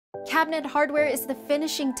Cabinet hardware is the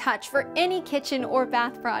finishing touch for any kitchen or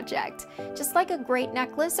bath project. Just like a great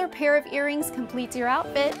necklace or pair of earrings completes your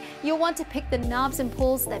outfit, you'll want to pick the knobs and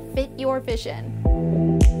pulls that fit your vision.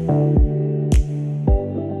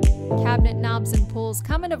 Cabinet knobs and pulls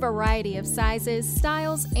come in a variety of sizes,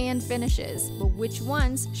 styles, and finishes, but which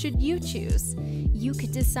ones should you choose? You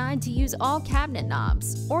could decide to use all cabinet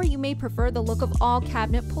knobs, or you may prefer the look of all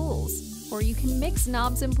cabinet pulls, or you can mix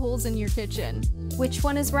knobs and pulls in your kitchen. Which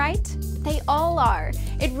one is right? They all are.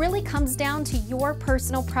 It really comes down to your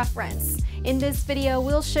personal preference. In this video,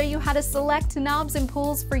 we'll show you how to select knobs and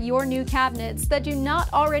pulls for your new cabinets that do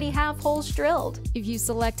not already have holes drilled. If you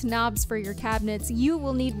select knobs for your cabinets, you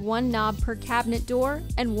will need one knob per cabinet door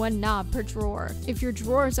and one knob per drawer. If your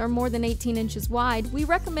drawers are more than 18 inches wide, we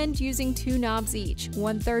recommend using 2 knobs each,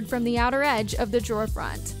 1/3 from the outer edge of the drawer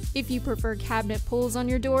front. If you prefer cabinet pulls on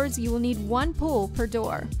your doors, you will need 1 pull per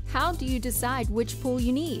door. How do you decide which pull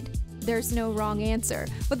you need? There's no wrong answer,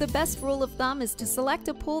 but the best rule of thumb is to select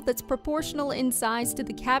a pull that's proportional in size to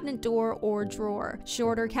the cabinet door or drawer.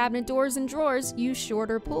 Shorter cabinet doors and drawers use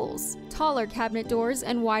shorter pulls. Taller cabinet doors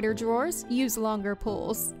and wider drawers use longer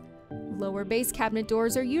pulls. Lower base cabinet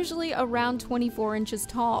doors are usually around 24 inches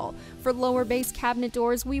tall. For lower base cabinet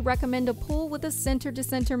doors, we recommend a pull with a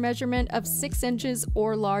center-to-center measurement of 6 inches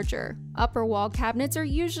or larger. Upper wall cabinets are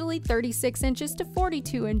usually 36 inches to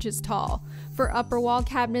 42 inches tall. For upper wall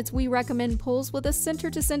cabinets, we recommend pulls with a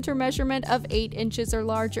center-to-center measurement of 8 inches or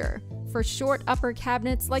larger. For short upper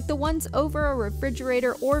cabinets like the ones over a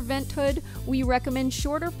refrigerator or vent hood, we recommend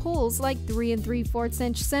shorter pulls like 3 3/4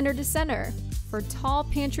 inch center to center. For tall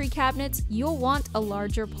pantry cabinets, you'll want a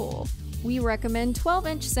larger pull. We recommend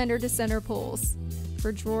 12-inch center to center pulls.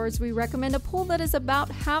 For drawers, we recommend a pull that is about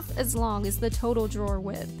half as long as the total drawer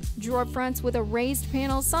width. Drawer fronts with a raised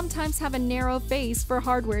panel sometimes have a narrow face for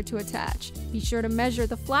hardware to attach. Be sure to measure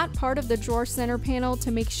the flat part of the drawer center panel to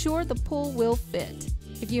make sure the pull will fit.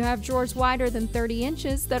 If you have drawers wider than 30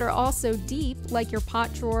 inches that are also deep, like your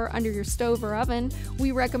pot drawer under your stove or oven,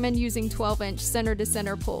 we recommend using 12-inch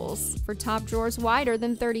center-to-center pulls. For top drawers wider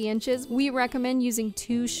than 30 inches, we recommend using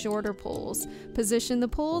 2 shorter pulls. Position the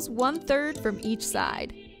pulls 1/3 from each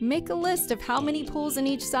side. Make a list of how many pulls in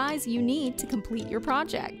each size you need to complete your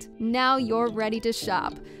project. Now you're ready to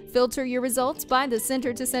shop. Filter your results by the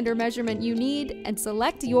center-to-center measurement you need and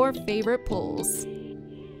select your favorite pulls.